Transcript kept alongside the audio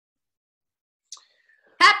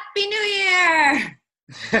Happy New Year!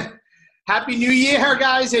 Happy New Year,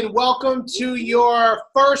 guys, and welcome to your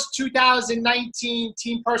first 2019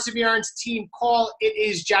 Team Perseverance team call. It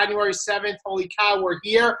is January 7th. Holy cow, we're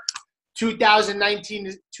here. 2019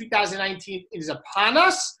 is upon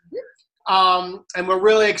us. And we're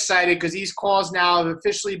really excited because these calls now have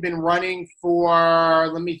officially been running for,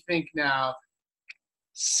 let me think now,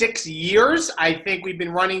 6 years. I think we've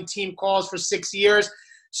been running team calls for 6 years.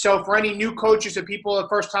 So for any new coaches or people the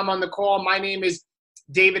first time on the call, my name is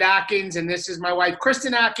David Atkins, and this is my wife,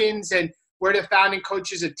 Kristen Atkins, and we're the founding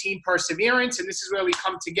coaches of Team Perseverance, and this is where we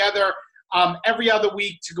come together every other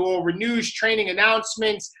week to go over news, training,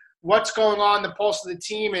 announcements, what's going on, the pulse of the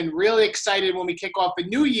team, and really excited when we kick off a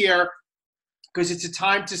new year because it's a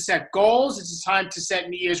time to set goals, it's a time to set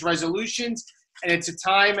New Year's resolutions, and it's a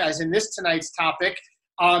time, as in this tonight's topic,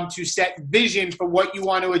 to set vision for what you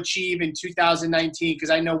want to achieve in 2019,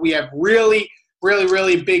 because I know we have really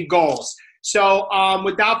big goals. So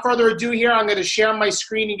without further ado here, I'm going to share my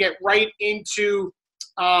screen and get right into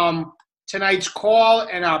tonight's call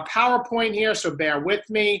and our PowerPoint here, so bear with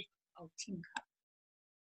me. Oh, team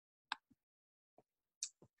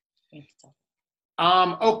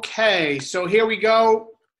Okay, so here we go.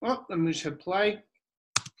 Oh, let me just hit play.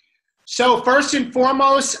 So first and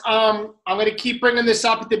foremost, I'm going to keep bringing this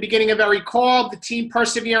up at the beginning of every call. The Team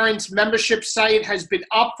Perseverance membership site has been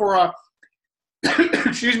up for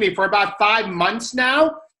for about 5 months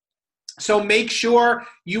now. So make sure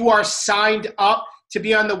you are signed up to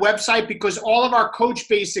be on the website, because all of our Coach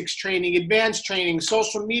Basics training, advanced training,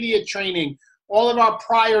 social media training, all of our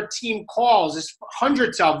prior team calls, there's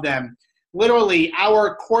hundreds of them. Literally,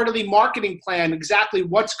 our quarterly marketing plan, exactly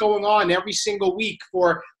what's going on every single week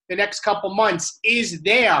for the next couple months is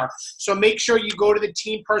there. So make sure you go to the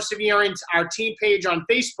Team Perseverance, our team page on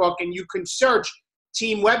Facebook, and you can search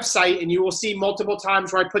team website, and you will see multiple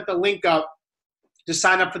times where I put the link up to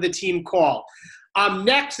sign up for the team call.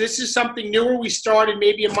 Next, this is something newer we started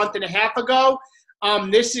maybe a month and a half ago.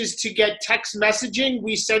 This is to get text messaging.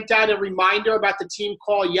 We sent out a reminder about the team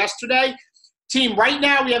call yesterday. Team, right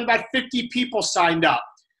now we have about 50 people signed up.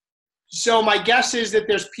 So my guess is that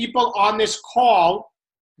there's people on this call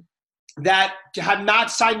that have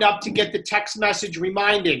not signed up to get the text message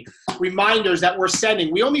reminders that we're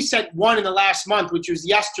sending. We only sent one in the last month, which was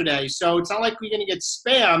yesterday. So it's not like we're going to get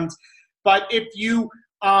spammed. But if you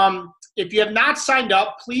have not signed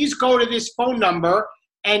up, please go to this phone number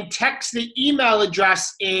and text the email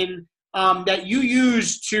address in that you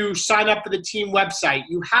use to sign up for the team website.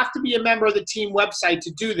 You have to be a member of the team website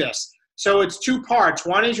to do this. So it's two parts.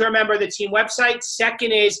 One is you're a member of the team website.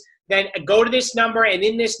 Second is then go to this number, and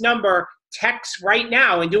in this number, text right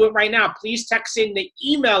now, and do it right now. Please text in the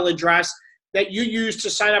email address that you use to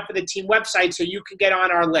sign up for the team website so you can get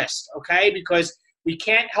on our list, okay? Because we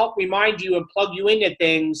can't help remind you and plug you into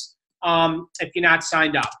things if you're not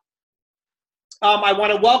signed up. I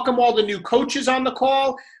want to welcome all the new coaches on the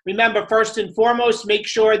call. Remember, first and foremost, make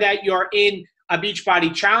sure that you're in a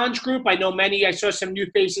Beachbody Challenge group. I know I saw some new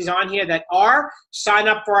faces on here that are. Sign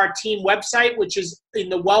up for our team website, which is in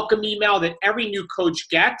the welcome email that every new coach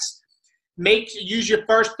gets. Use your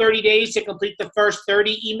first 30 days to complete the first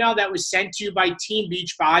 30 email that was sent to you by Team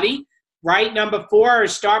Beachbody, right? Number 4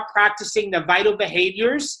 is start practicing the vital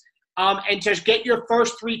behaviors and just get your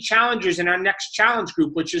first 3 challenges in our next challenge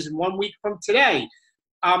group, which is 1 week from today.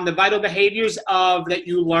 The vital behaviors that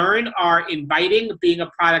you learn are inviting, being a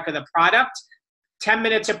product of the product, 10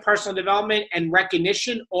 minutes of personal development and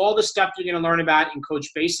recognition, all the stuff you're going to learn about in Coach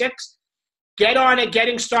Basics. Get on a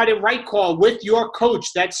Getting Started Right call with your coach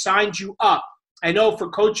that signed you up. I know for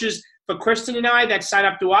coaches, for Kristen and I that sign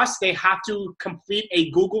up to us, they have to complete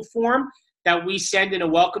a Google form that we send in a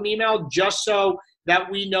welcome email just so that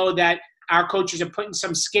we know that our coaches are putting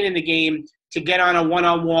some skin in the game to get on a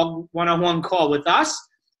one-on-one call with us.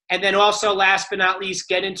 And then also, last but not least,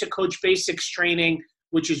 get into Coach Basics training,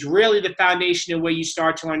 which is really the foundation of where you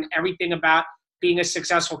start to learn everything about being a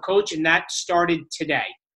successful coach, and that started today.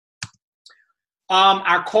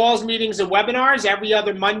 Our calls, meetings, and webinars every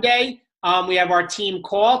other Monday. We have our team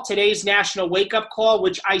call. Today's National Wake Up Call,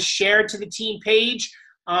 which I shared to the team page,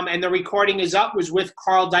 and the recording is up, was with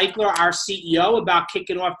Carl Deichler, our CEO, about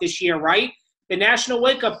kicking off this year right. The National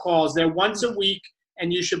Wake Up Calls, they're once a week,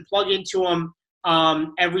 and you should plug into them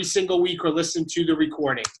every single week or listen to the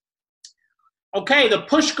recording. Okay, the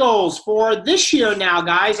push goals for this year now,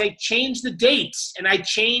 guys. I changed the dates, and I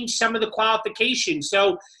changed some of the qualifications.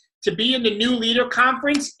 So to be in the New Leader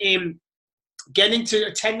Conference and getting to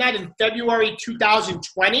attend that in February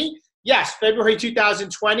 2020, yes, February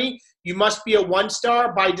 2020, you must be a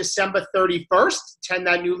 1-star by December 31st, attend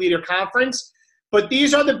that New Leader Conference. But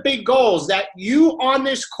these are the big goals that you on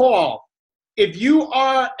this call, if you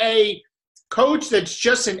are a coach that's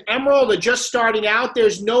just an emerald or just starting out,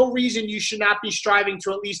 there's no reason you should not be striving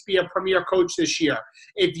to at least be a premier coach this year.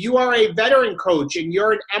 If you are a veteran coach and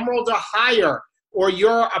you're an emerald or higher, or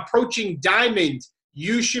you're approaching diamond,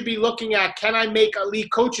 you should be looking at, can I make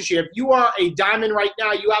elite coach this year? If you are a diamond right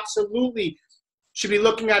now, you absolutely should be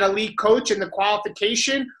looking at elite coach, and the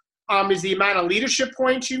qualification is the amount of leadership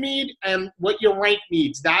points you need and what your rank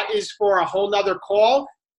needs. That is for a whole nother call.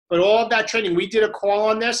 But all of that training, we did a call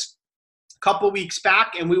on this a couple weeks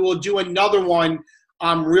back, and we will do another one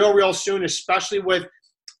real soon, especially with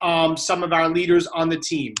some of our leaders on the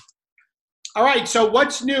team. All right, so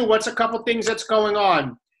what's new? What's a couple things that's going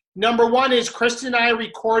on? Number one is Kristen and I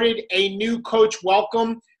recorded a new coach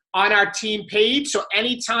welcome on our team page. So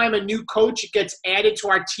anytime a new coach gets added to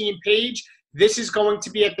our team page, this is going to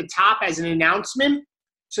be at the top as an announcement.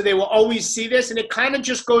 So they will always see this, and it kind of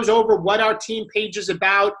just goes over what our team page is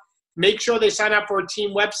about. Make sure they sign up for a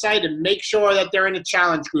team website and make sure that they're in a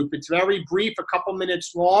challenge group. It's very brief, a couple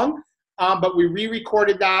minutes long, but we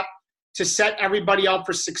re-recorded that to set everybody up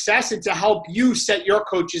for success and to help you set your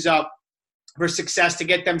coaches up for success to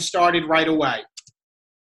get them started right away.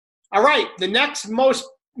 All right, the next most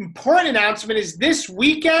important announcement is this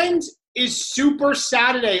weekend is Super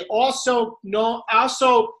Saturday.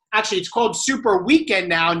 Actually, it's called Super Weekend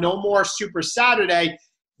now, no more Super Saturday.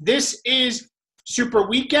 This is Super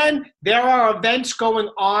Weekend. There are events going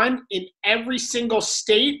on in every single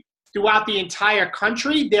state throughout the entire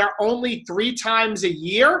country. They're only 3 times a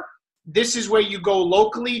year. This is where you go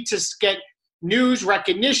locally to get news,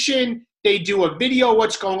 recognition. They do a video,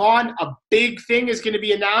 what's going on. A big thing is going to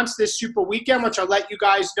be announced this Super Weekend, which I'll let you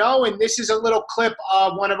guys know. And this is a little clip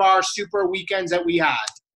of one of our Super Weekends that we had.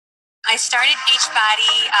 I started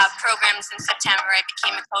Beachbody programs in September. I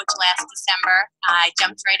became a coach last December. I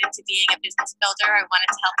jumped right into being a business builder. I wanted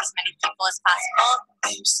to help as many people as possible.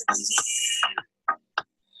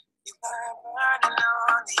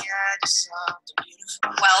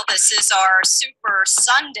 Well, this is our Super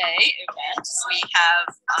Sunday event. We have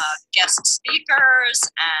guest speakers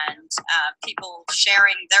and people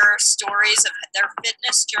sharing their stories of their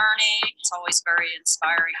fitness journey. It's always very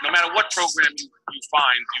inspiring. No matter what program you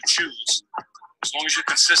find, you choose, as long as you're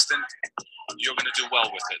consistent, you're going to do well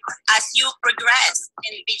with it. As you progress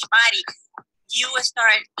in Beachbody, you will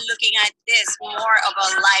start looking at this more of a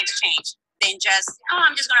life change than just,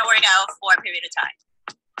 I'm just going to work out for a period of time.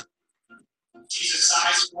 She's a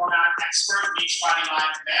size format expert, Beachbody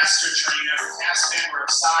Live master trainer, past member of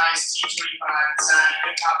Size, T25, Insanity,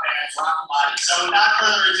 Hip Hop Ads, Rock Body. So without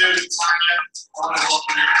further ado, Tanya, I want to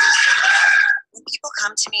welcome you. When people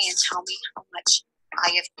come to me and tell me how much I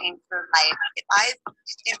have changed their life, if I've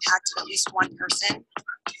impacted at least one person,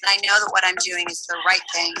 and I know that what I'm doing is the right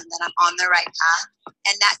thing and that I'm on the right path,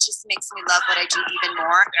 and that just makes me love what I do even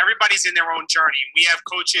more. Everybody's in their own journey. We have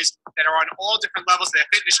coaches that are on all different levels of their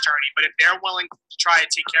fitness journey, but if they're willing to try to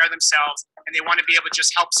take care of themselves and they want to be able to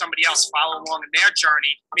just help somebody else follow along in their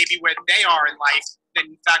journey, maybe where they are in life, then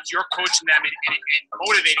in fact you're coaching them and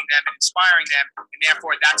motivating them and inspiring them, and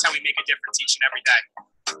therefore that's how we make a difference each and every day.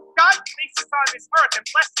 God makes us on this earth and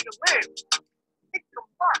blessed you to live. Pick your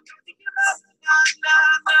mark.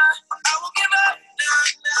 I will give up.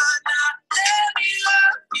 Let me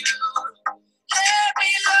love you. Let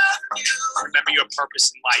me love you. Remember your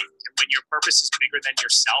purpose in life. And when your purpose is bigger than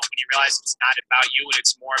yourself, when you realize it's not about you and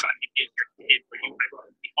it's more about maybe your kid, where you want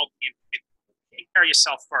to be healthy and take care of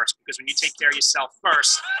yourself first. Because when you take care of yourself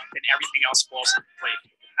first, then everything else falls into place.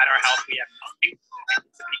 At our health, we have nothing. And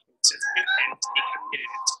to be consistent and stay committed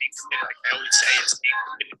and stay committed, like I always say, is stay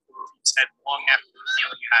committed to what you said long after the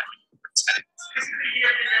feeling you had when you first said it. This is the year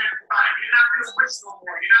you're going to find. You're not going to wish no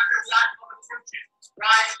more. You're not going to watch other coaches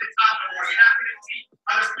rise to the top no more. You're not going to see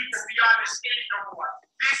other people beyond the stage no more.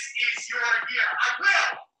 This is your year. I will.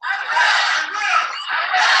 I will. I will. I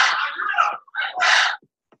will. I will. I will.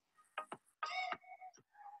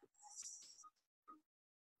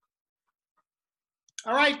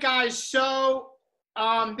 All right, guys. So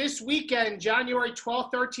this weekend, January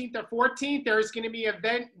 12th, 13th, or 14th, there is going to be an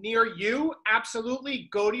event near you. Absolutely.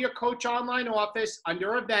 Go to your Coach Online office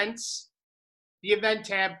under Events, the event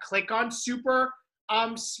tab, click on Super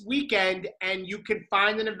Weekend, and you can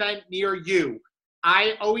find an event near you.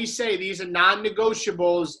 I always say these are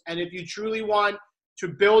non-negotiables, and if you truly want to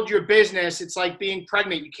build your business, it's like being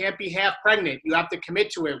pregnant. You can't be half pregnant. You have to commit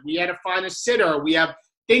to it. We had to find a sitter. We have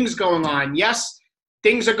things going on. Yes,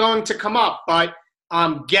 things are going to come up, but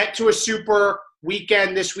get to a Super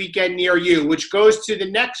Weekend this weekend near you, which goes to the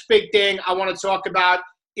next big thing I want to talk about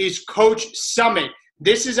is Coach Summit.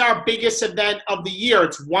 This is our biggest event of the year.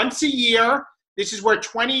 It's once a year. This is where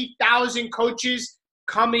 20,000 coaches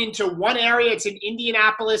come into one area. It's in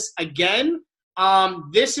Indianapolis again.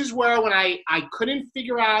 This is where when I couldn't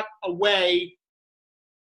figure out a way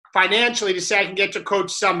financially to say I can get to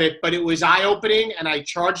Coach Summit, but it was eye-opening, and I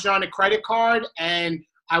charged on a credit card, and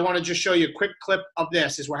I want to just show you a quick clip of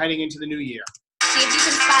this as we're heading into the new year. See if you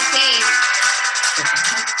can spot Dave.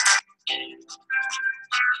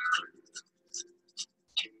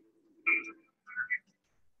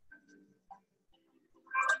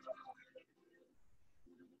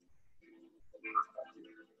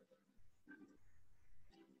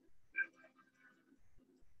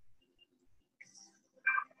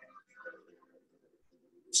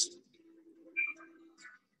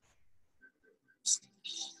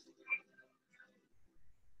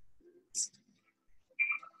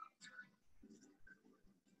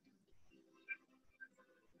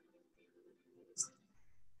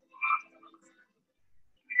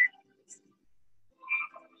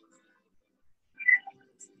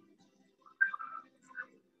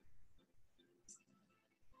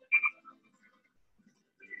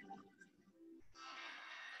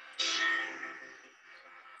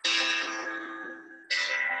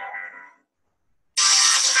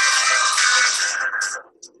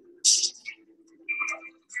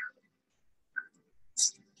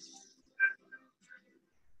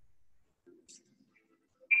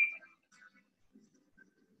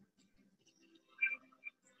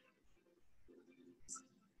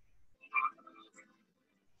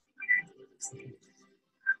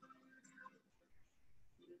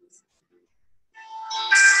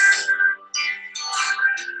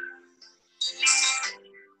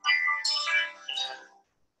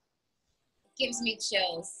 Gives me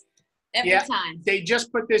chills every time. They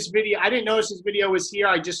just put this video. I didn't notice this video was here.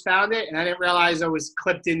 I just found it, and I didn't realize it was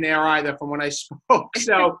clipped in there either from when I spoke.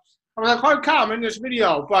 So I was like, oh, come in this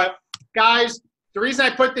video. But guys, the reason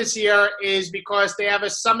I put this here is because they have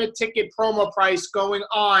a Summit ticket promo price going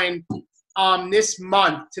on this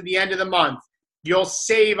month to the end of the month. You'll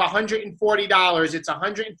save $140. It's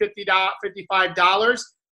 $155.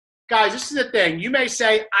 Guys, this is the thing. You may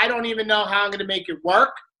say, I don't even know how I'm going to make it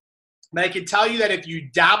work. But I can tell you that if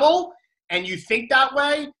you dabble and you think that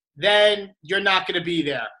way, then you're not going to be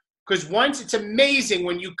there. Because once, it's amazing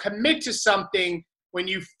when you commit to something, when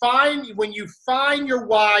you find your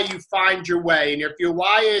why, you find your way. And if your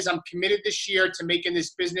why is, I'm committed this year to making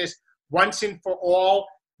this business once and for all,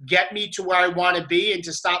 get me to where I want to be, and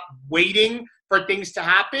to stop waiting for things to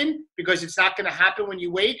happen, because it's not going to happen when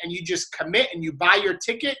you wait, and you just commit and you buy your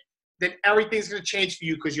ticket, then everything's going to change for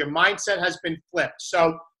you because your mindset has been flipped.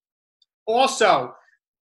 So also,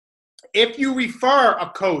 if you refer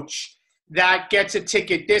a coach that gets a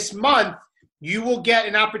ticket this month, you will get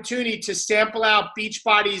an opportunity to sample out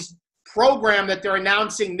Beachbody's program that they're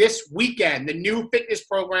announcing this weekend, the new fitness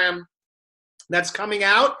program that's coming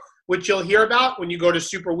out, which you'll hear about when you go to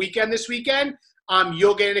Super Weekend this weekend.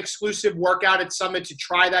 You'll get an exclusive workout at Summit to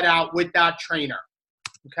try that out with that trainer,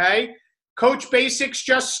 okay? Coach Basics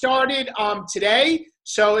just started today.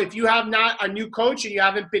 So if you have not a new coach and you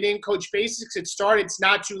haven't been in Coach Basics, it's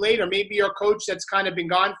not too late. Or maybe you're a coach that's kind of been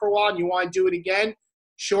gone for a while and you want to do it again.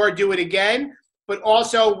 Sure, do it again. But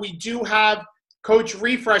also, we do have Coach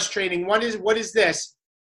Refresh training. What is this?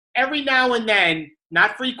 Every now and then,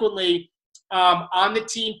 not frequently, on the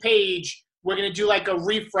team page, we're going to do like a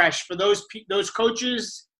refresh for those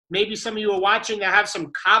coaches. Maybe some of you are watching that have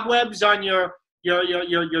some cobwebs on your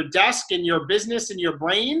desk and your business and your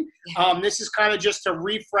brain. This is kind of just a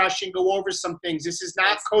refresh and go over some things. This is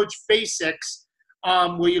not Coach Basics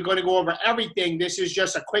where you're going to go over everything. This is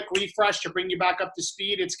just a quick refresh to bring you back up to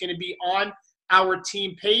speed. It's going to be on our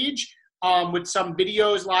team page with some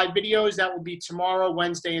videos, live videos that will be tomorrow,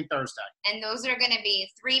 Wednesday, and Thursday. And those are going to be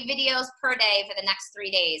 3 videos per day for the next 3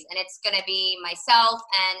 days. And it's going to be myself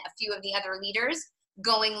and a few of the other leaders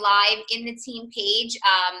going live in the team page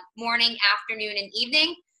morning, afternoon, and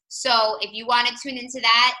evening. So if you want to tune into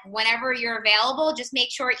that whenever you're available, just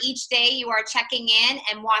make sure each day you are checking in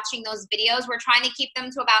and watching those videos. We're trying to keep them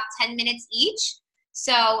to about 10 minutes each.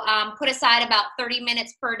 So put aside about 30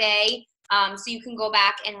 minutes per day so you can go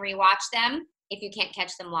back and rewatch them if you can't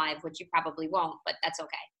catch them live, which you probably won't, but that's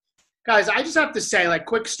okay. Guys, I just have to say, like,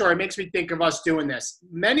 quick story makes me think of us doing this.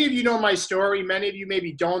 Many of you know my story. Many of you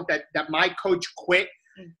maybe don't, that my coach quit.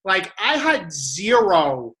 Like, I had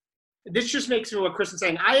zero. This just makes me what Kristen's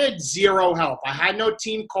saying. I had zero help. I had no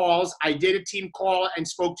team calls. I did a team call and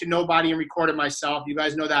spoke to nobody and recorded myself. You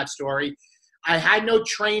guys know that story. I had no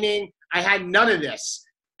training. I had none of this.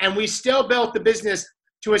 And we still built the business.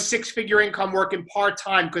 to a six-figure income working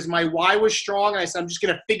part-time because my why was strong. And I said, I'm just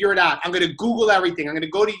going to figure it out. I'm going to Google everything. I'm going to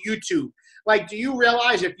go to YouTube. Like, do you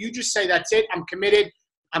realize if you just say, that's it, I'm committed,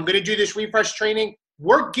 I'm going to do this refresh training,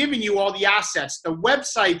 we're giving you all the assets. The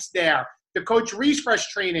website's there, the coach refresh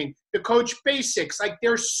training, the coach basics. Like,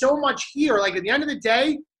 there's so much here. Like, at the end of the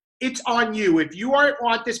day, it's on you. If you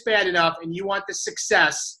want this bad enough and you want the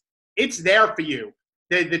success, it's there for you.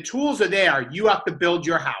 The tools are there. You have to build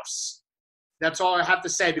your house. That's all I have to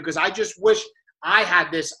say, because I just wish I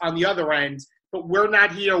had this on the other end, but we're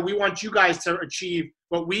not here. We want you guys to achieve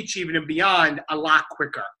what we achieve and beyond a lot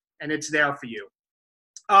quicker, and it's there for you.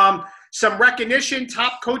 Some recognition,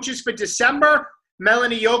 top coaches for December,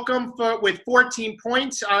 Melanie Yoakum with 14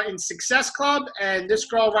 points in Success Club, and this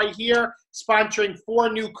girl right here sponsoring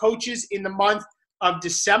 4 new coaches in the month of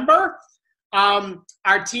December.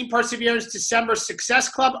 Our Team Perseverance December Success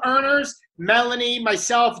Club earners, Melanie,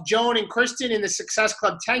 myself, Joan, and Kristen in the Success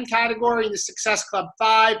Club 10 category. In the Success Club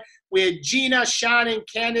 5, we had Gina, Shannon,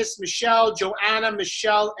 Candice, Michelle, Joanna,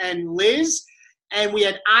 Michelle, and Liz. And we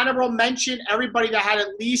had honorable mention, everybody that had at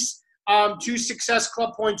least 2 Success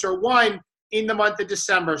Club points or 1 in the month of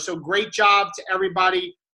December. So great job to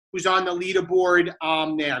everybody who's on the leaderboard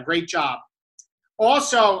there. Great job.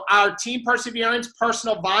 Also, our Team Perseverance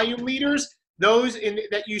personal volume leaders, those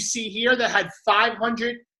that you see here that had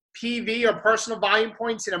 500 PV or personal volume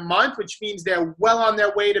points in a month, which means they're well on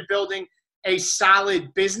their way to building a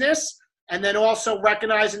solid business. And then also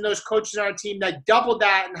recognizing those coaches on our team that doubled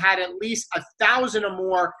that and had at least 1,000 or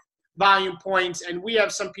more volume points. And we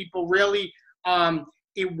have some people really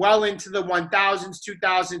well into the 1,000s,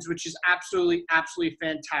 2,000s, which is absolutely, absolutely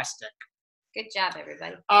fantastic. Good job,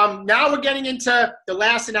 everybody. Now we're getting into the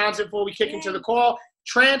last announcement before we kick into the call.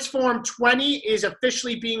 Transform 20 is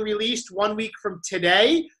officially being released 1 week from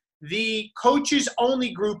today. The coaches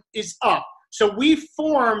only group is up. So we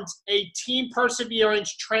formed a Team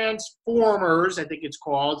Perseverance Transformers, I think it's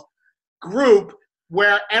called, group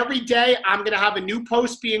where every day I'm going to have a new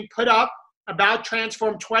post being put up about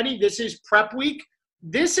Transform 20. This is prep week.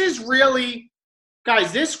 This is really,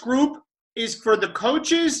 guys, this group is for the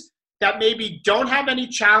coaches that maybe don't have any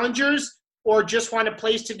challengers or just want a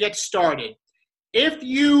place to get started. If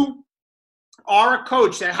you are a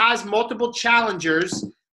coach that has multiple challengers,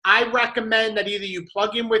 I recommend that either you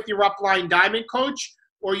plug in with your upline diamond coach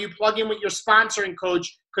or you plug in with your sponsoring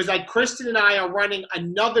coach, because like Kristen and I are running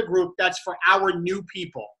another group that's for our new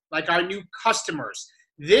people, like our new customers.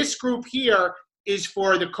 This group here is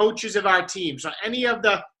for the coaches of our team. So any of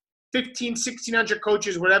the 1,600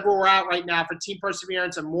 coaches, whatever we're at right now for Team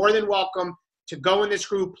Perseverance, are more than welcome to go in this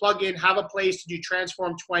group, plug in, have a place to do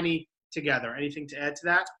Transform 20 together. Anything to add to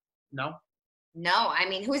that? No? No, I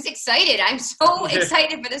mean, who's excited? I'm so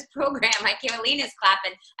excited for this program. I can't, Alina's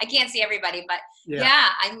clapping. I can't see everybody, but yeah,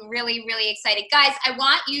 I'm really, really excited. Guys, I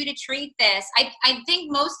want you to treat this. I think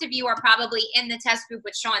most of you are probably in the test group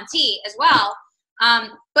with Shaun T as well,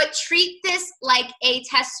 but treat this like a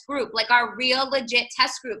test group, like our real legit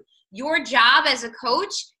test group. Your job as a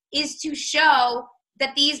coach is to show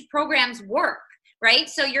that these programs work, right?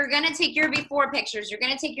 So you're going to take your before pictures. You're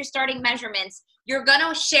going to take your starting measurements. You're going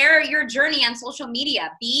to share your journey on social media.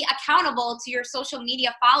 Be accountable to your social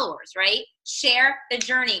media followers, right? Share the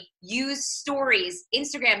journey. Use stories,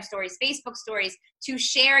 Instagram stories, Facebook stories to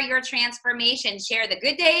share your transformation. Share the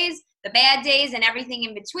good days, the bad days, and everything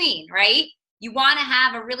in between, right? You want to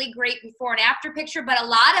have a really great before and after picture, but a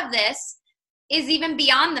lot of this is even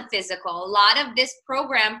beyond the physical. A lot of this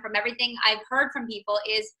program, from everything I've heard from people,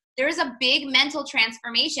 is there's a big mental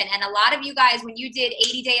transformation. And a lot of you guys, when you did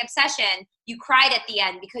 80-Day Obsession, you cried at the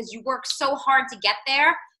end because you worked so hard to get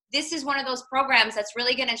there. This is one of those programs that's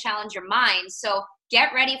really going to challenge your mind. So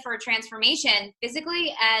get ready for a transformation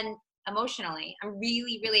physically and emotionally. I'm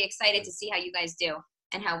really, really excited to see how you guys do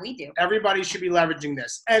and how we do. Everybody should be leveraging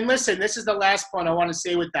this. And listen, this is the last point I want to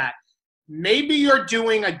say with that. Maybe you're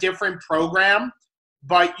doing a different program,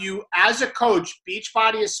 but you, as a coach,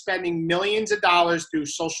 Beachbody is spending millions of dollars through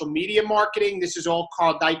social media marketing. This is all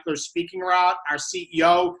Carl Deichler's speaking route, our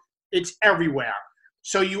CEO. It's everywhere.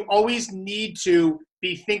 So you always need to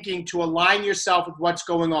be thinking to align yourself with what's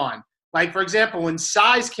going on. Like, for example, when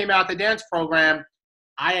Size came out the dance program,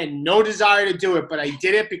 I had no desire to do it, but I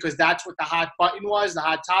did it because that's what the hot button was, the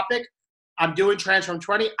hot topic. I'm doing Transform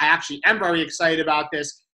 20. I actually am very excited about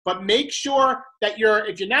this. But make sure that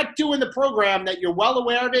if you're not doing the program, that you're well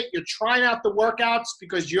aware of it. You're trying out the workouts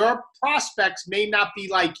because your prospects may not be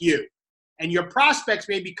like you. And your prospects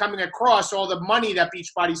may be coming across all the money that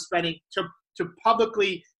Beachbody's spending to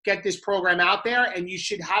publicly get this program out there. And you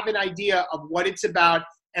should have an idea of what it's about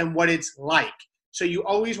and what it's like. So you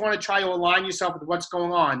always want to try to align yourself with what's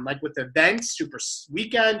going on, like with events, super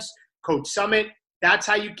weekends, Coach Summit. That's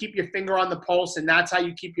how you keep your finger on the pulse, and that's how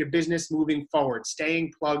you keep your business moving forward,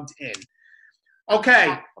 staying plugged in.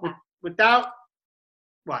 Okay, without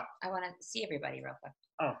what? I want to see everybody real quick.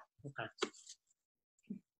 Oh, okay.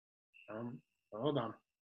 Hold on.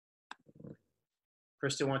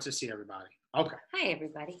 Kristen wants to see everybody. Okay. Hi,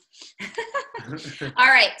 everybody. All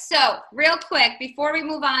right. So real quick, before we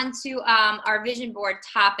move on to our vision board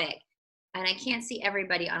topic, and I can't see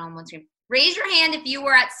everybody on all one screen. Raise your hand if you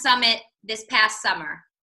were at Summit this past summer.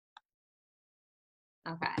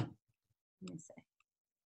 Okay. Let me see.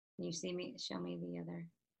 Can you see me? Show me the other.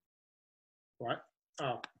 What?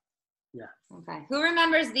 Oh, yeah. Okay. Who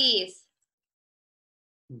remembers these?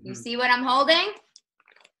 Mm-hmm. You see what I'm holding?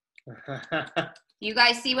 You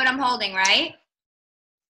guys see what I'm holding, right?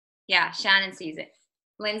 Yeah, Shannon sees it.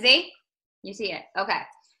 Lindsay, you see it. Okay.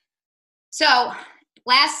 So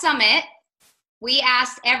last Summit, we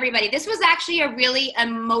asked everybody. This was actually a really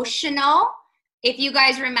emotional, if you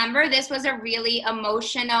guys remember, this was a really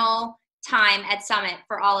emotional time at Summit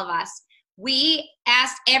for all of us. We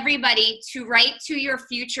asked everybody to write to your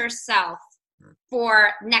future self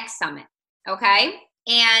for next Summit, okay?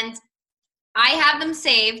 And I have them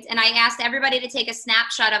saved, and I asked everybody to take a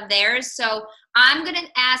snapshot of theirs. So I'm going to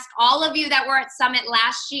ask all of you that were at Summit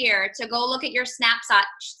last year to go look at your snapshot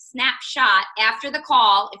after the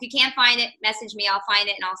call. If you can't find it, message me. I'll find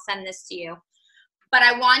it, and I'll send this to you. But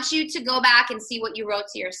I want you to go back and see what you wrote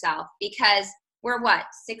to yourself, because we're,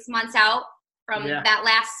 6 months out from that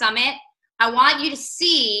last Summit? I want you to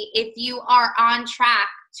see if you are on track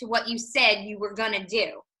to what you said you were going to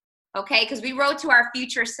do, okay? Because we wrote to our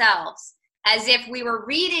future selves as if we were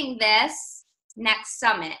reading this next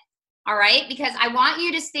Summit, all right? Because I want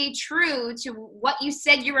you to stay true to what you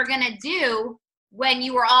said you were going to do when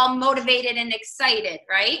you were all motivated and excited,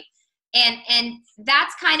 right? And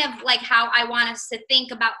that's kind of like how I want us to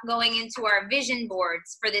think about going into our vision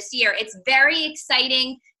boards for this year. It's very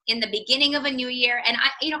exciting in the beginning of a new year, and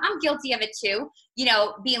I'm guilty of it too,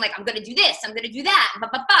 being like, I'm going to do this, I'm going to do that, but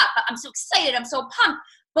I'm so excited, I'm so pumped.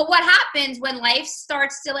 But what happens when life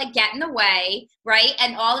starts to like get in the way, right?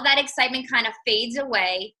 And all of that excitement kind of fades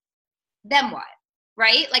away, then what,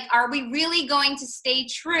 right? Like, are we really going to stay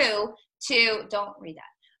true to, don't read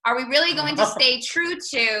that. Are we really going to stay true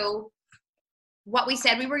to what we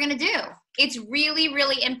said we were going to do? It's really,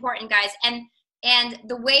 really important, guys. And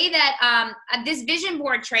the way that this vision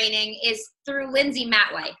board training is through Lindsay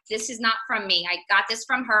Matway. This is not from me. I got this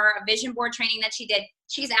from her, a vision board training that she did.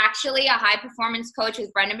 She's actually a high performance coach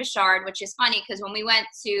with Brendan Bouchard, which is funny because when we went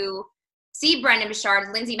to see Brendan Bouchard,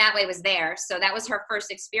 Lindsay Matway was there. So that was her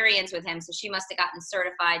first experience with him. So she must have gotten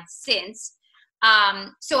certified since.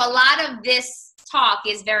 So a lot of this talk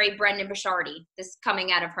is very Brendan Bouchardy, this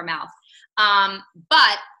coming out of her mouth.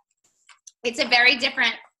 But it's a very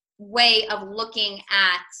different way of looking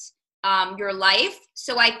at your life.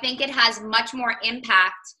 So I think it has much more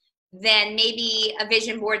impact than maybe a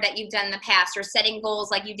vision board that you've done in the past or setting goals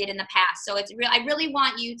like you did in the past. So I really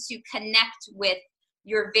want you to connect with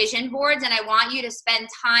your vision boards, and I want you to spend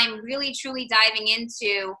time really truly diving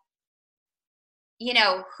into,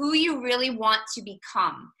 who you really want to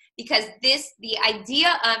become. Because the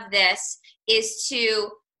idea of this is to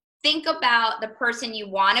think about the person you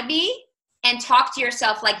want to be and talk to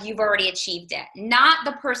yourself like you've already achieved it, not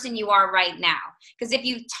the person you are right now. Because if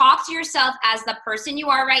you talk to yourself as the person you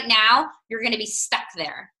are right now, you're going to be stuck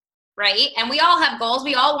there, right? And we all have goals.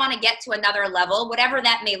 We all want to get to another level, whatever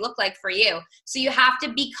that may look like for you. So you have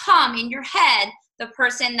to become, in your head, the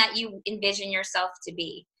person that you envision yourself to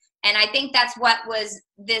be. And I think that's what was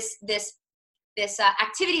this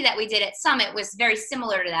activity that we did at Summit was very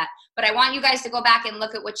similar to that. But I want you guys to go back and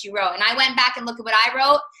look at what you wrote. And I went back and looked at what I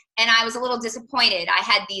wrote, and I was a little disappointed. I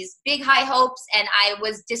had these big high hopes, and I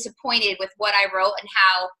was disappointed with what I wrote and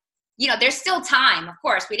how, there's still time. Of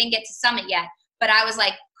course, we didn't get to Summit yet. But I was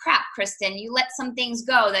like, crap, Kristen, you let some things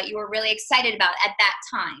go that you were really excited about at that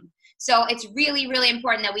time. So it's really, really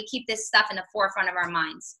important that we keep this stuff in the forefront of our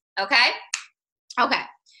minds. Okay? Okay.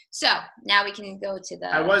 So now we can go to the.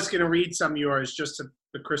 I was going to read some of yours just to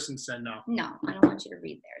the Kristen said no. No, I don't want you to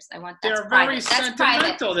read theirs. That's They're private. very That's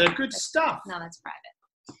sentimental. Private. They're good stuff. No, that's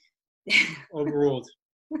private. Overruled.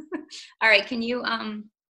 All right, can you let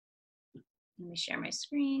me share my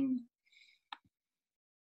screen.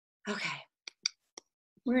 Okay.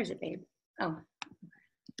 Where is it, babe? Oh.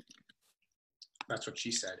 That's what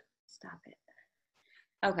she said. Stop it.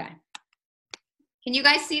 Okay. Can you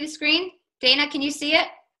guys see the screen? Dana, can you see it?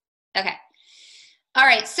 Okay. All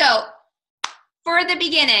right. So for the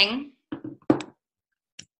beginning,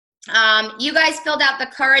 You guys filled out the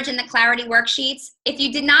courage and the clarity worksheets. If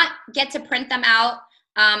you did not get to print them out,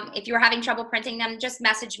 if you were having trouble printing them, just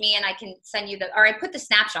message me and I can send you or I put the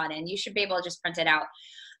snapshot in. You should be able to just print it out.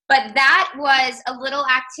 But that was a little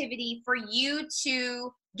activity for you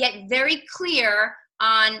to get very clear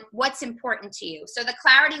on what's important to you. So the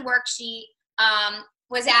clarity worksheet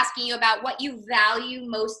was asking you about what you value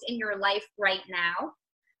most in your life right now.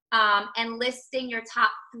 And listing your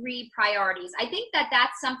top 3 priorities. I think that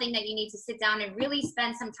that's something that you need to sit down and really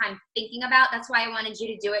spend some time thinking about. That's why I wanted you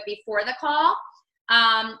to do it before the call.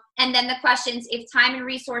 And then the questions, if time and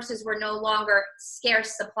resources were no longer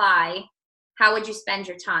scarce supply, how would you spend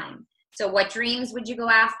your time? So what dreams would you go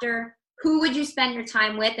after? Who would you spend your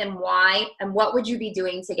time with and why? And what would you be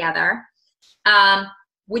doing together?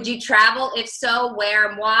 Would you travel? If so, where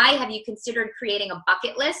and why? Have you considered creating a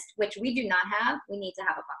bucket list, which we do not have? We need to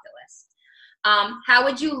have a bucket list. How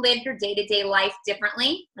would you live your day-to-day life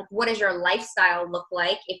differently? Like, what does your lifestyle look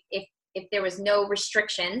like if there was no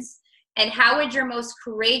restrictions? And how would your most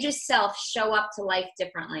courageous self show up to life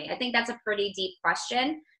differently? I think that's a pretty deep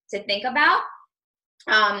question to think about.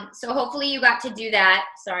 So hopefully you got to do that.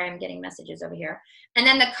 Sorry, I'm getting messages over here. And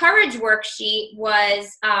then the courage worksheet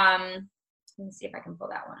was, let me see if I can pull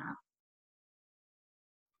that one up.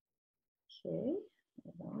 Okay,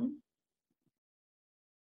 hold on.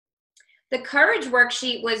 The courage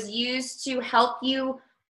worksheet was used to help you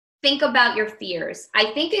think about your fears.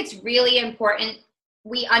 I think it's really important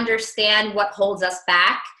we understand what holds us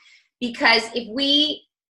back, because if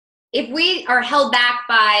we are held back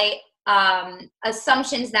by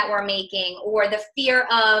assumptions that we're making, or the fear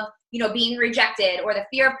of being rejected, or the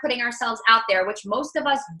fear of putting ourselves out there, which most of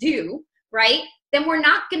us do, right? Then we're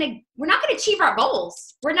not gonna achieve our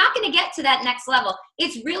goals. We're not gonna get to that next level.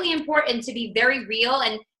 It's really important to be very real.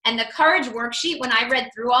 And the courage worksheet, when I read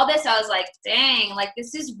through all this, I was like, dang, like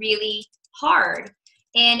this is really hard.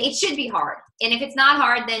 And it should be hard. And if it's not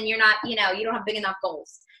hard, then you're not, you don't have big enough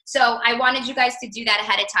goals. So I wanted you guys to do that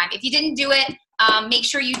ahead of time. If you didn't do it, make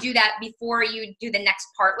sure you do that before you do the next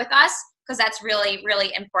part with us, because that's really,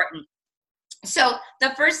 really important. So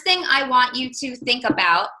the first thing I want you to think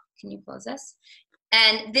about, can you close this?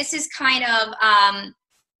 And this is kind of,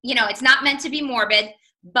 it's not meant to be morbid,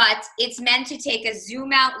 but it's meant to take a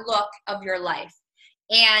zoom out look of your life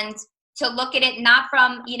and to look at it not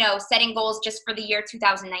from, setting goals just for the year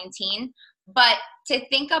 2019, but to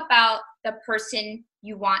think about the person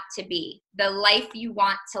you want to be, the life you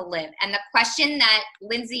want to live. And the question that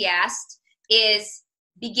Lindsay asked is,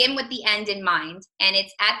 begin with the end in mind. And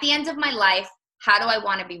it's, at the end of my life, how do I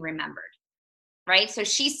want to be remembered? Right? So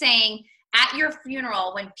she's saying, at your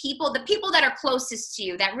funeral, when the people that are closest to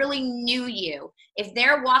you, that really knew you, if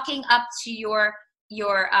they're walking up to your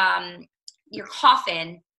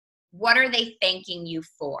coffin, what are they thanking you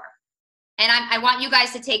for? And I want you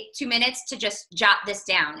guys to take 2 minutes to just jot this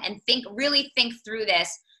down and really think through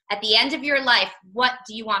this. At the end of your life, what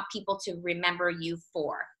do you want people to remember you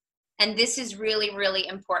for? And this is really, really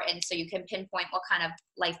important, so you can pinpoint what kind of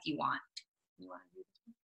life you want.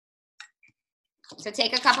 So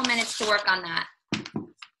take a couple minutes to work on that.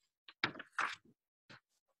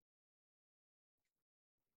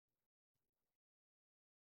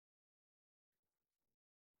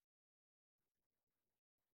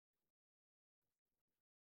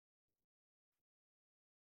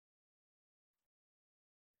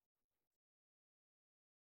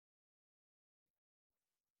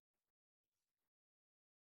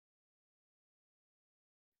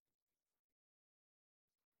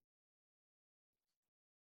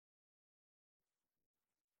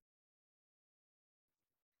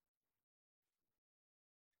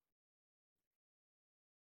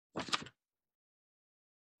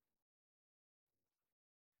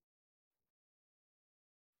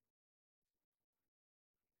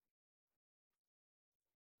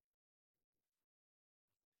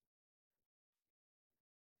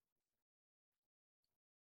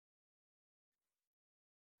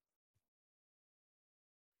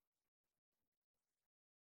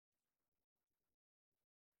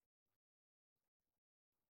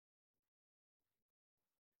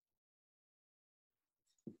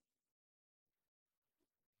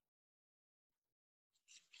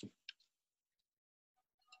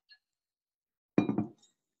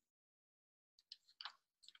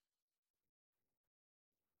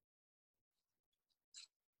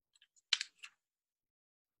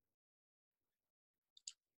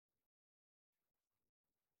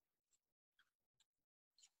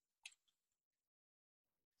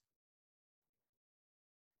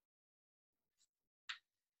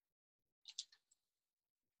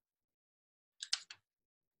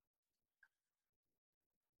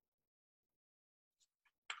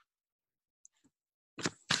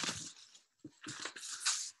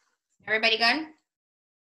 Everybody good?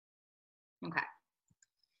 Okay.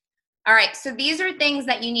 All right, so these are things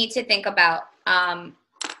that you need to think about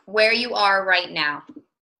where you are right now.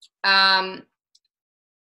 A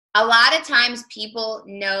lot of times people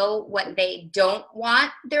know what they don't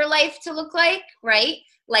want their life to look like, right?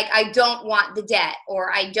 Like, I don't want the debt,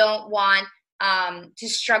 or I don't want to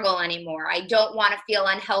struggle anymore. I don't want to feel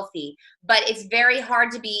unhealthy. But it's very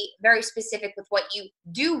hard to be very specific with what you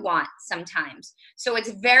do want sometimes. So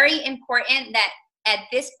it's very important that at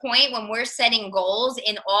this point, when we're setting goals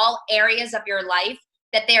in all areas of your life,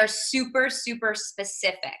 that they are super, super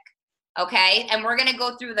specific. Okay, and we're going to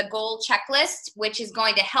go through the goal checklist, which is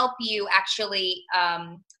going to help you actually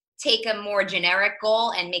take a more generic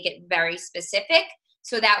goal and make it very specific,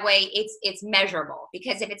 so that way it's measurable.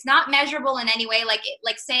 Because if it's not measurable in any way, like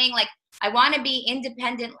saying like, I want to be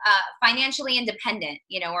independent, financially independent,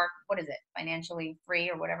 you know, or what is it, financially free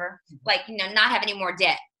or whatever, like, you know, not have any more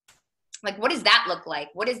debt. Like, what does that look like?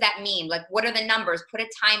 What does that mean? Like, what are the numbers? Put a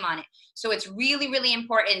time on it. So it's really, really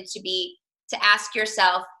important to ask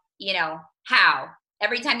yourself, you know, how.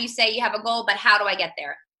 Every time you say you have a goal, but how do I get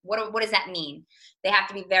there? What does that mean? They have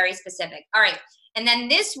to be very specific. All right. And then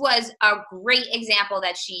this was a great example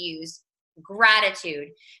that she used, gratitude.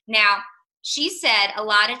 Now, she said a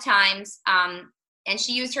lot of times, and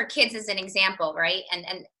she used her kids as an example, right? And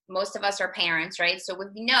most of us are parents, right? So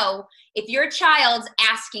we know if your child's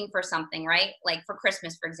asking for something, right? Like for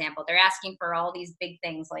Christmas, for example, they're asking for all these big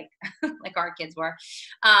things like, like our kids were,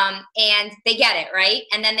 and they get it, right?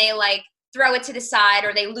 And then they like throw it to the side,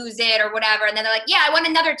 or they lose it or whatever. And then they're like, yeah, I want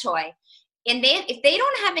another toy. And if they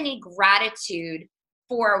don't have any gratitude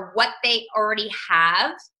for what they already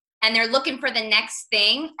have, and they're looking for the next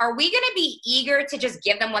thing, are we going to be eager to just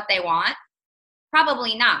give them what they want?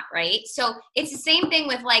 Probably not, right? So it's the same thing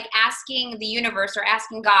with like asking the universe or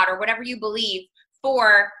asking God or whatever you believe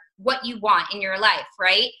for what you want in your life,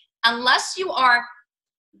 right? Unless you are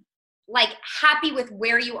like happy with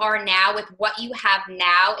where you are now, with what you have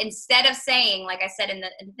now, instead of saying, like I said in the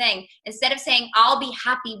thing, instead of saying, I'll be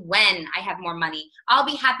happy when I have more money, I'll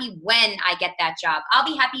be happy when I get that job, I'll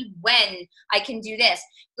be happy when I can do this.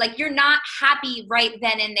 Like, you're not happy right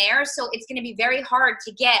then and there. So it's going to be very hard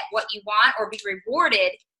to get what you want or be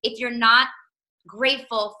rewarded if you're not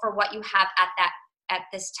grateful for what you have at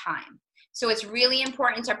this time. So it's really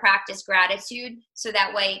important to practice gratitude, so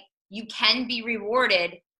that way you can be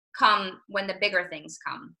rewarded come when the bigger things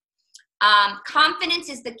come. Confidence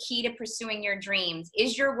is the key to pursuing your dreams.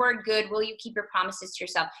 Is your word good? Will you keep your promises to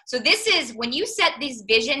yourself? So this is when you set these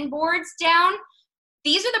vision boards down,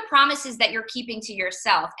 these are the promises that you're keeping to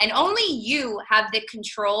yourself, and only you have the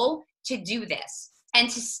control to do this, and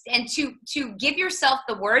to give yourself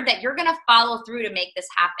the word that you're going to follow through to make this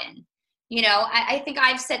happen. You know, I think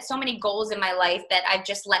I've set so many goals in my life that I've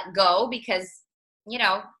just let go because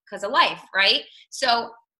of life, right? So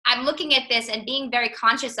I'm looking at this and being very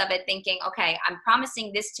conscious of it, thinking, okay, I'm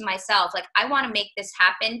promising this to myself. Like, I want to make this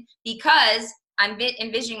happen because I'm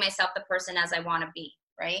envisioning myself the person as I want to be,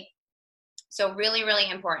 right? So really, really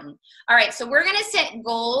important. All right, so we're going to set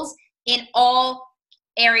goals in all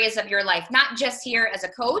areas of your life, not just here as a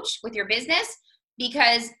coach with your business,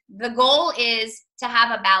 because the goal is to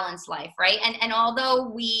have a balanced life, right? And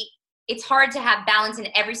although it's hard to have balance in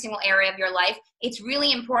every single area of your life, it's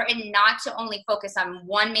really important not to only focus on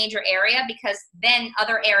one major area, because then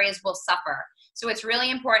other areas will suffer. So it's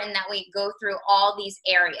really important that we go through all these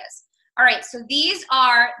areas. All right, so these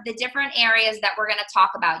are the different areas that we're going to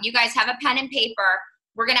talk about. You guys have a pen and paper.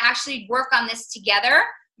 We're going to actually work on this together.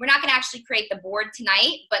 We're not going to actually create the board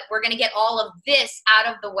tonight, but we're going to get all of this out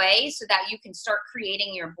of the way so that you can start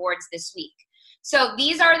creating your boards this week. So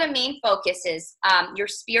these are the main focuses: your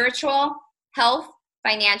spiritual, health,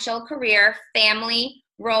 financial, career, family,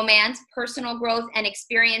 romance, personal growth, and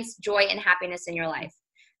experience joy and happiness in your life.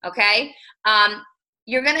 Okay?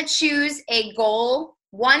 You're going to choose a goal,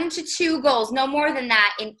 1 to 2 goals, no more than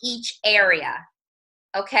that, in each area.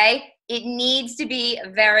 Okay? It needs to be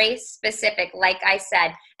very specific, like I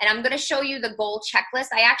said. And I'm going to show you the goal checklist.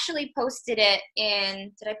 I actually posted it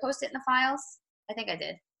in, did I post it in the files? I think I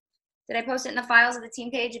did. Did I post it in the files of the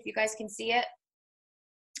team page, if you guys can see it?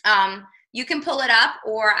 You can pull it up,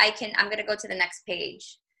 or I'm going to go to the next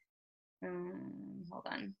page. Hold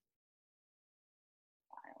on.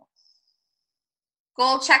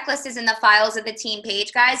 Goal checklist is in the files of the team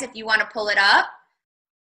page, guys, if you want to pull it up.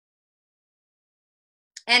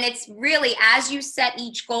 And it's really, as you set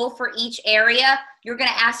each goal for each area, you're going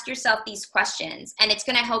to ask yourself these questions, and it's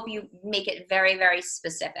going to help you make it very, very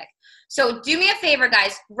specific. So do me a favor,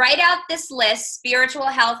 guys. Write out this list: spiritual,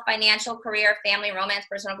 health, financial, career, family, romance,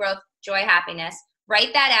 personal growth, joy, happiness.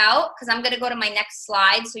 write that out because I'm going to go to my next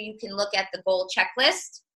slide so you can look at the goal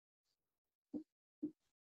checklist.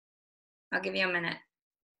 I'll give you a minute.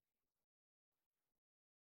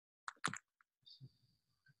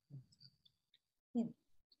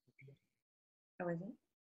 Oh, is it?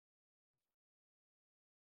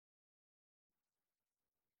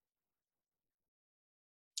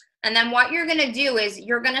 And then what you're going to do is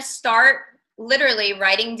you're going to start literally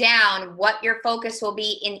writing down what your focus will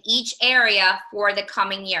be in each area for the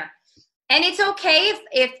coming year. And it's okay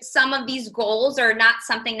if some of these goals are not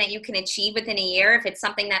something that you can achieve within a year. If it's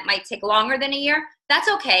something that might take longer than a year, that's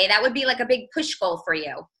okay. That would be like a big push goal for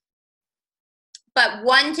you. But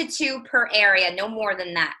 1 to 2 per area, no more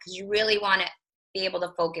than that, because you really want to be able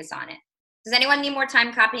to focus on it. Does anyone need more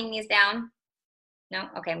time copying these down? No?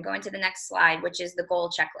 Okay, I'm going to the next slide, which is the goal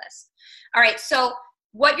checklist. All right, so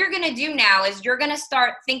what you're going to do now is you're going to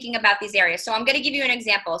start thinking about these areas. So I'm going to give you an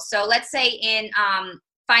example. So let's say in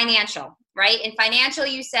financial, right? In financial,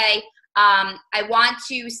 you say, I want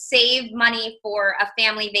to save money for a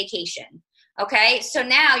family vacation. Okay, so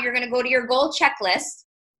now you're going to go to your goal checklist.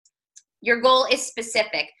 Your goal is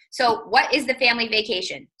specific. So what is the family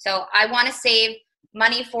vacation? So I want to save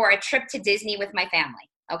money for a trip to Disney with my family.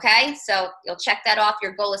 Okay, so you'll check that off.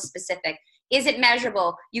 Your goal is specific. Is it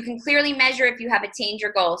measurable? You can clearly measure if you have attained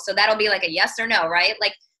your goal. So that'll be like a yes or no, right?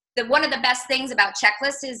 Like one of the best things about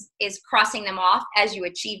checklists is crossing them off as you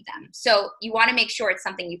achieve them. So you want to make sure it's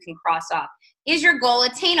something you can cross off. Is your goal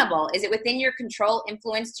attainable? Is it within your control,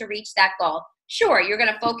 influence to reach that goal? Sure, you're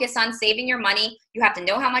going to focus on saving your money. You have to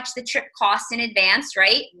know how much the trip costs in advance,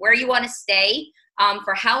 right? Where you want to stay,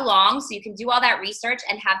 for how long, so you can do all that research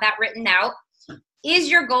and have that written out. Is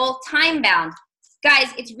your goal time bound?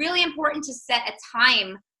 Guys, it's really important to set a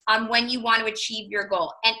time on when you want to achieve your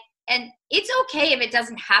goal. And it's okay if it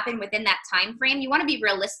doesn't happen within that time frame. You want to be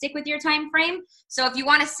realistic with your time frame. So if you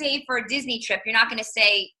want to save for a Disney trip, you're not going to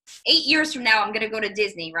say 8 years from now I'm going to go to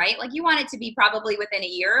Disney, right? Like you want it to be probably within a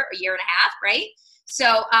year and a half, right?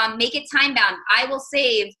 So make it time bound. I will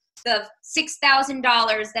save the $6,000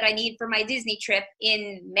 that I need for my Disney trip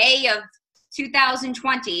in May of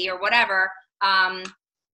 2020 or whatever.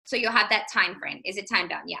 So you'll have that time frame. Is it time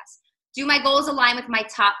bound? Yes. Do my goals align with my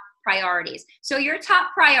top priorities? So your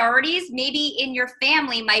top priorities maybe in your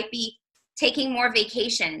family might be taking more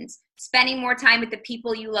vacations, spending more time with the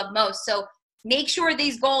people you love most. So make sure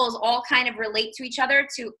these goals all kind of relate to each other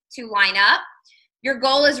to line up. Your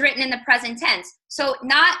goal is written in the present tense. So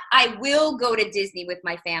not I will go to Disney with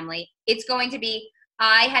my family. It's going to be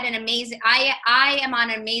I am on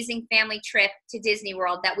an amazing family trip to Disney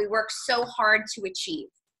World that we worked so hard to achieve.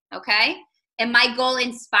 Okay? And my goal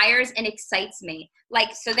inspires and excites me. Like,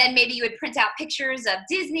 so then maybe you would print out pictures of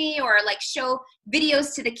Disney or like show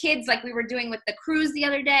videos to the kids like we were doing with the cruise the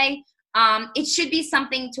other day. It should be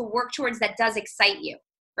something to work towards that does excite you,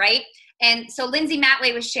 right? And so Lindsay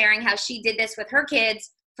Matley was sharing how she did this with her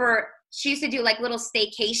kids she used to do like little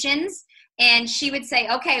staycations. And she would say,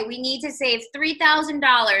 okay, we need to save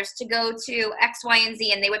 $3,000 to go to X, Y, and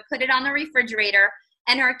Z. And they would put it on the refrigerator.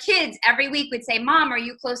 And her kids every week would say, Mom, are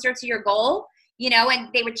you closer to your goal? You know, and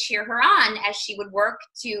they would cheer her on as she would work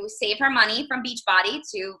to save her money from Beachbody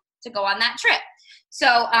to go on that trip.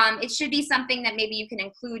 So it should be something that maybe you can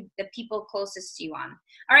include the people closest to you on.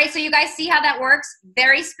 All right, so you guys see how that works?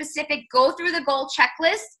 Very specific. Go through the goal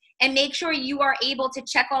checklist and make sure you are able to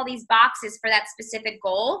check all these boxes for that specific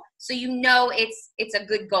goal so you know it's a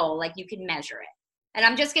good goal, like you can measure it. And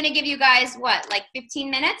I'm just going to give you guys, like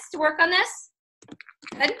 15 minutes to work on this?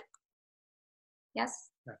 Good? Yes?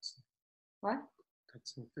 That's What?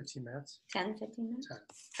 15 minutes. 10, 15 minutes?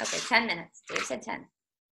 10. Okay, 10 minutes. Dave said 10.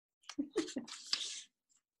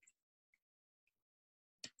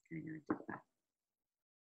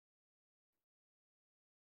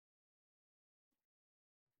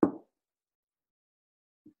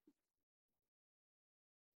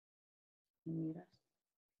 Mute us.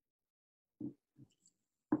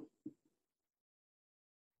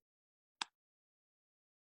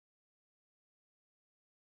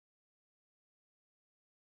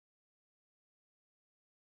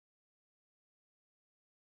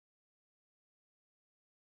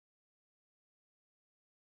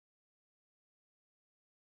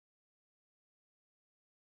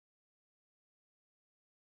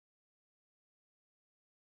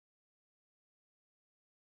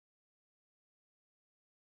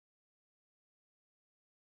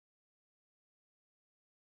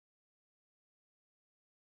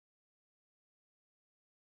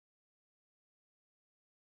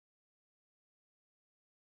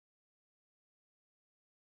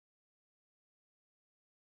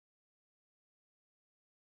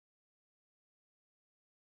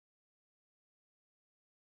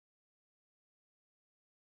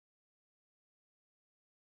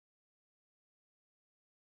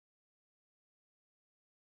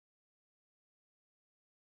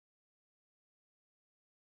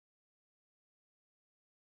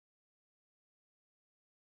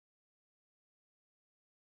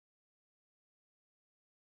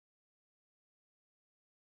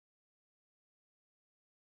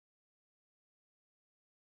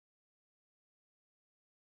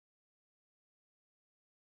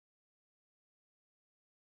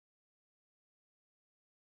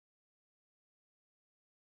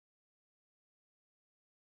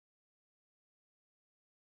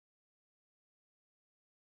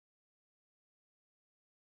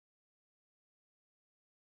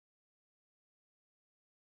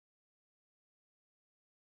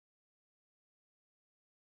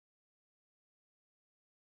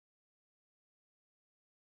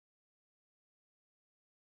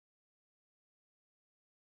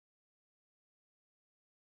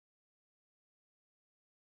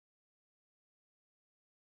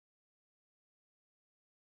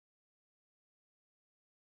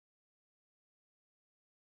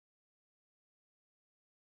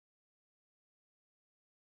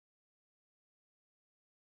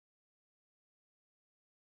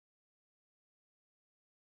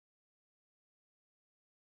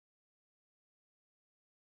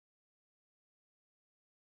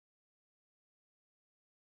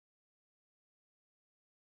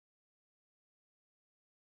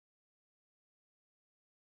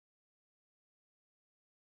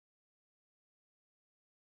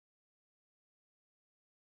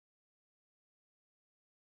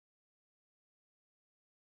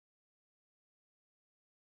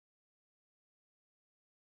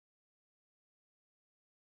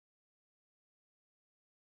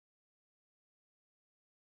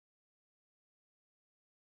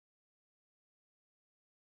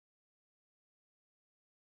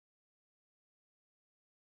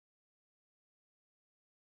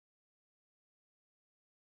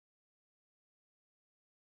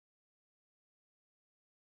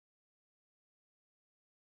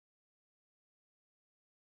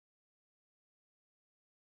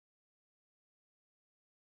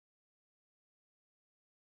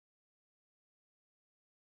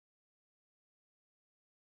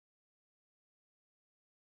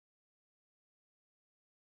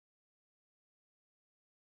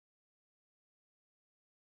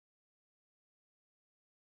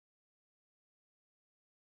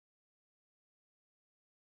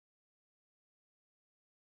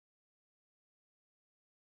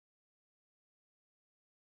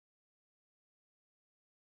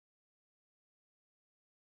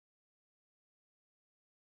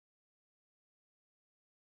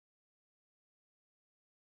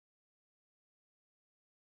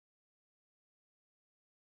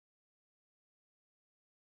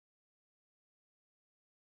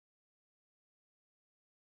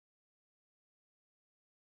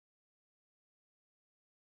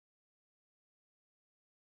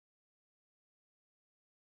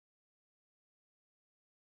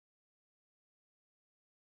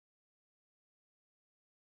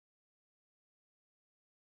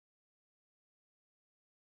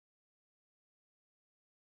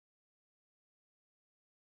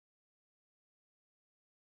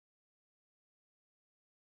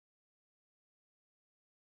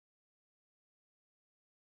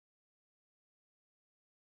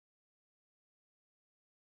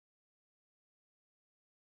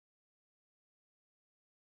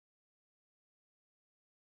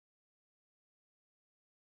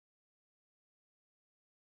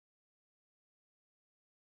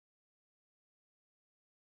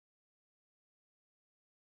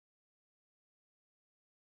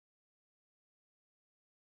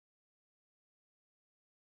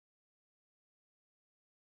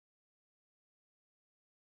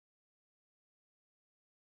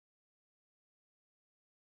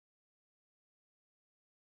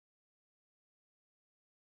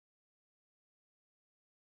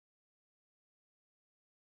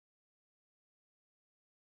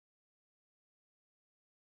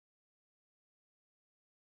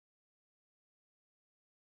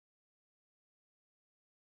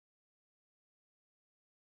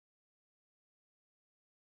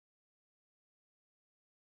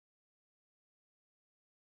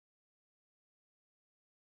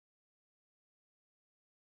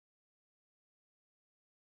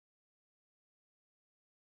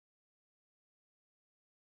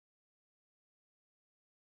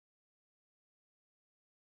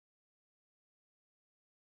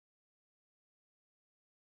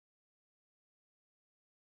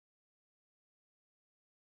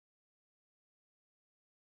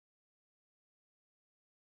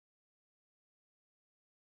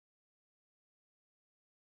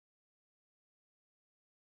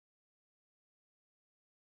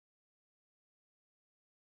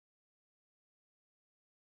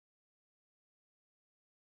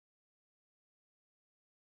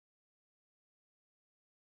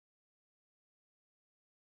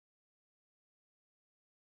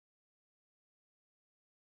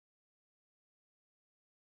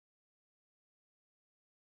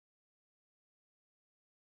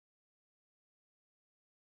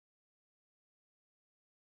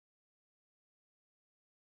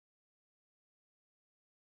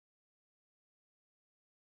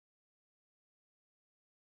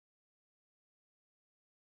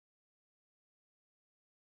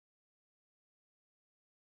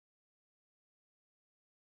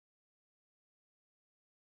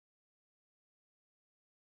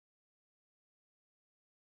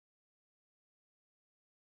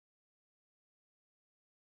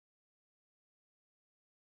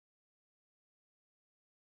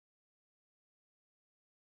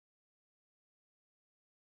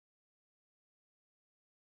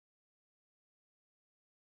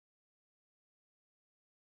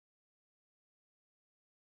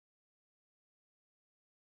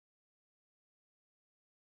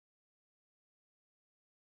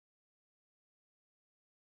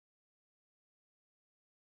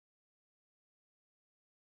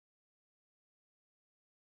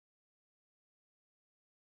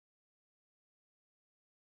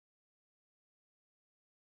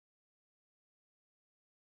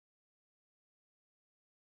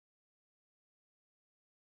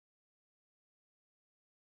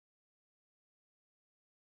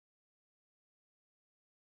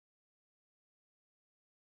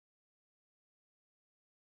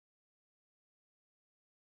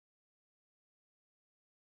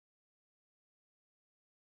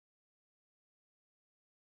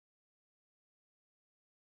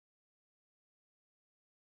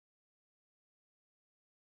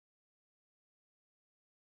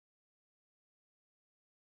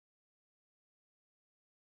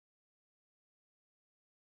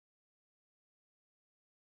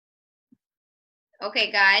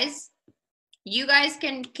 Okay, guys, you guys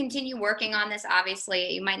can continue working on this.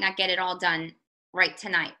 Obviously, you might not get it all done right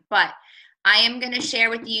tonight, but I am going to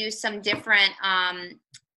share with you some different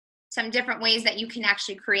ways that you can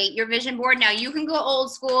actually create your vision board. Now, you can go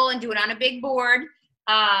old school and do it on a big board,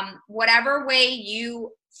 whatever way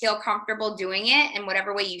you feel comfortable doing it and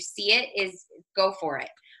whatever way you see it is, go for it.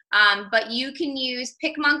 But you can use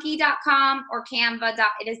PicMonkey.com or Canva.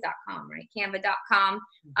 It is .com, right? Canva.com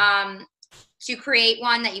to create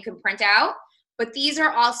one that you can print out. But these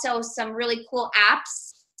are also some really cool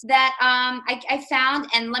apps that I found.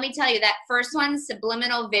 And let me tell you, that first one,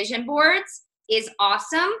 Subliminal Vision Boards, is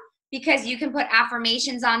awesome because you can put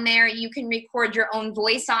affirmations on there. You can record your own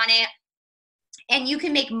voice on it. And you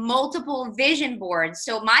can make multiple vision boards.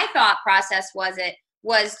 So my thought process was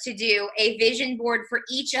to do a vision board for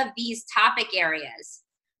each of these topic areas,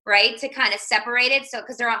 right? To kind of separate it. So,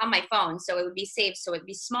 because they're on my phone, so it would be saved, so it'd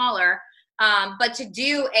be smaller. But to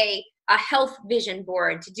do a health vision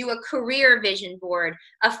board, to do a career vision board,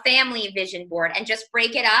 a family vision board, and just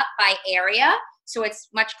break it up by area so it's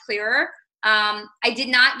much clearer. I did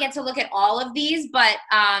not get to look at all of these, but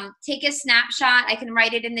take a snapshot. I can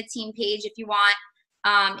write it in the team page if you want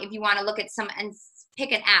to look at some and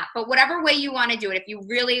pick an app. But whatever way you want to do it, if you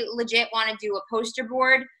really legit want to do a poster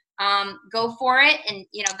board, go for it. And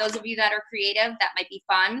those of you that are creative, that might be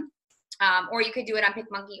fun. Or you could do it on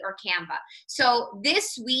PicMonkey or Canva. So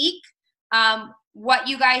this week, what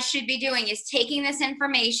you guys should be doing is taking this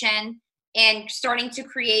information and starting to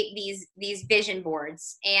create these vision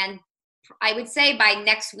boards. And I would say by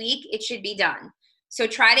next week, it should be done. So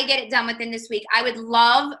try to get it done within this week. I would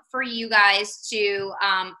love for you guys to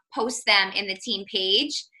post them in the team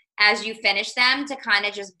page as you finish them, to kind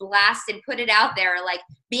of just blast and put it out there, like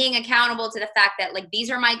being accountable to the fact that, like,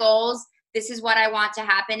 these are my goals. This is what I want to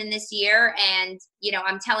happen in this year. And,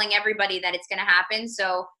 I'm telling everybody that it's going to happen.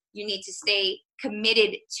 So you need to stay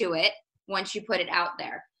committed to it once you put it out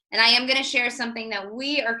there. And I am going to share something that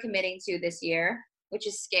we are committing to this year, which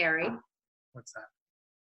is scary. What's that?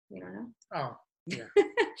 You don't know? Oh, yeah.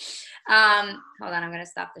 Hold on. I'm going to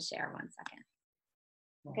stop the share 1 second.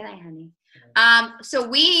 Good night, honey. So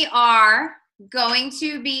we are going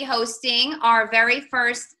to be hosting our very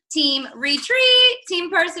first team retreat,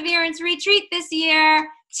 team perseverance retreat this year,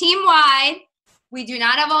 team-wide. We do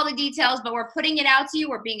not have all the details, but we're putting it out to you.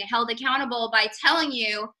 We're being held accountable by telling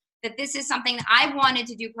you that this is something that I've wanted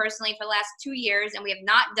to do personally for the last 2 years, and we have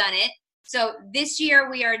not done it. So this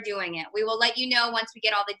year we are doing it. We will let you know once we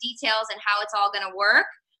get all the details and how it's all going to work.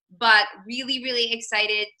 But really, really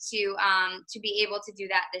excited to be able to do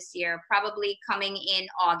that this year, probably coming in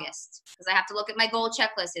August, because I have to look at my goal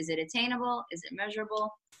checklist. Is it attainable? Is it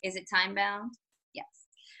measurable? Is it time bound? Yes.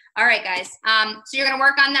 All right, guys. So you're going to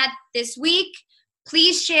work on that this week.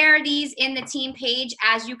 Please share these in the team page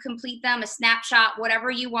as you complete them, a snapshot,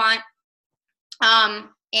 whatever you want.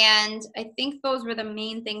 And I think those were the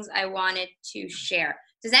main things I wanted to share.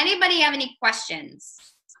 Does anybody have any questions?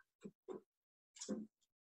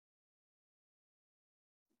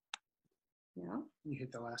 No? You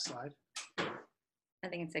hit the last slide. I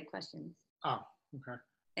think it said questions. Oh, okay.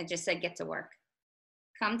 It just said get to work.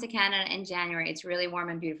 Come to Canada in January. It's really warm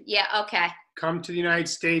and beautiful. Yeah, okay. Come to the United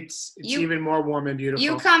States. It's even more warm and beautiful.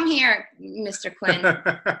 You come here, Mr. Quinn. I'm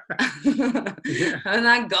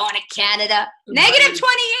not going to Canada. Negative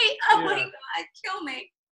 28. Oh, my God. Kill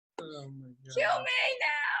me. Oh, my God. Kill me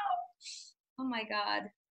now. Oh, my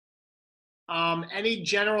God. Any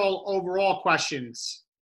general overall questions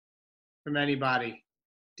from anybody?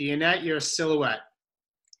 Deanette, you're a silhouette.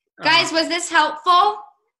 Guys, was this helpful?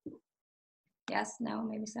 Yes, no,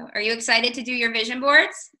 maybe so. Are you excited to do your vision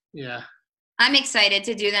boards? Yeah. I'm excited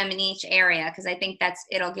to do them in each area because I think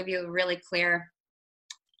it'll give you a really clear,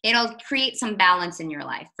 it'll create some balance in your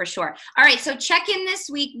life for sure. All right, so check in this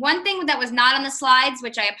week. One thing that was not on the slides,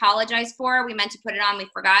 which I apologize for, we meant to put it on, we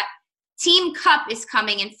forgot. Team Cup is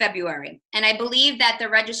coming in February. And I believe that the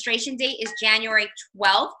registration date is January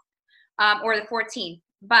 12th or the 14th.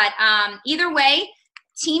 But either way,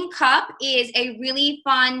 Team Cup is a really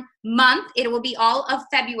fun month. It will be all of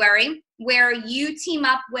February, where you team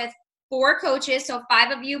up with 4 coaches, so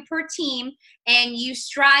 5 of you per team, and you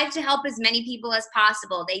strive to help as many people as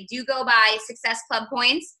possible. They do go by Success Club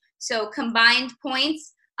points, so combined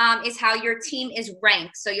points is how your team is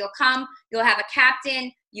ranked. So you'll come, you'll have a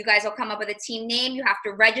captain, you guys will come up with a team name, you have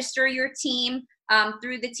to register your team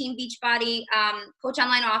through the Team Beachbody Coach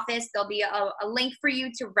Online office. There'll be a link for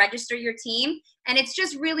you to register your team, and it's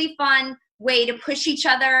just really fun way to push each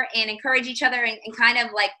other and encourage each other and kind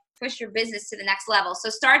of like push your business to the next level. So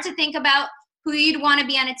start to think about who you'd want to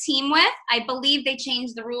be on a team with. I believe they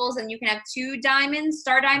changed the rules and you can have 2 diamonds,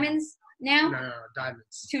 star diamonds now? No,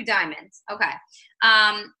 diamonds. 2 diamonds. Okay.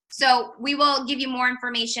 So we will give you more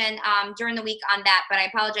information during the week on that, but I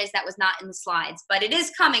apologize that was not in the slides. But it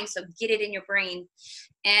is coming, so get it in your brain.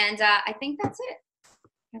 And I think that's it.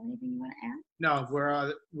 You have anything you want to add? No,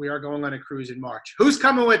 we are going on a cruise in March. Who's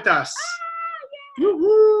coming with us?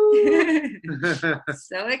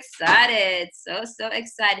 So excited. So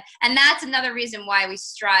excited. And that's another reason why we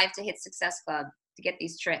strive to hit Success Club, to get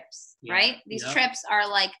these trips, right? These trips are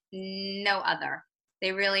like no other.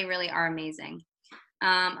 They really, really are amazing.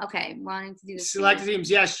 Okay, wanting to do this. Select teams.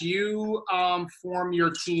 Yes, you form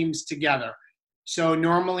your teams together. So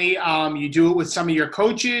normally you do it with some of your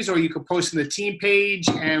coaches, or you could post on the team page,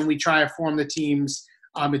 and we try to form the teams.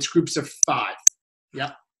 It's groups of 5.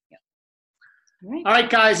 Yep. All right,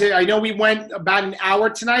 guys. I know we went about an hour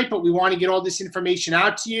tonight, but we want to get all this information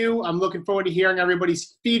out to you. I'm looking forward to hearing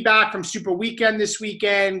everybody's feedback from Super Weekend this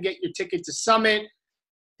weekend. Get your ticket to Summit.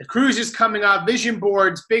 The cruise is coming up. Vision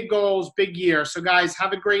boards, big goals, big year. So, guys,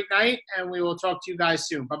 have a great night, and we will talk to you guys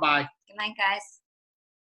soon. Bye-bye. Good night, guys.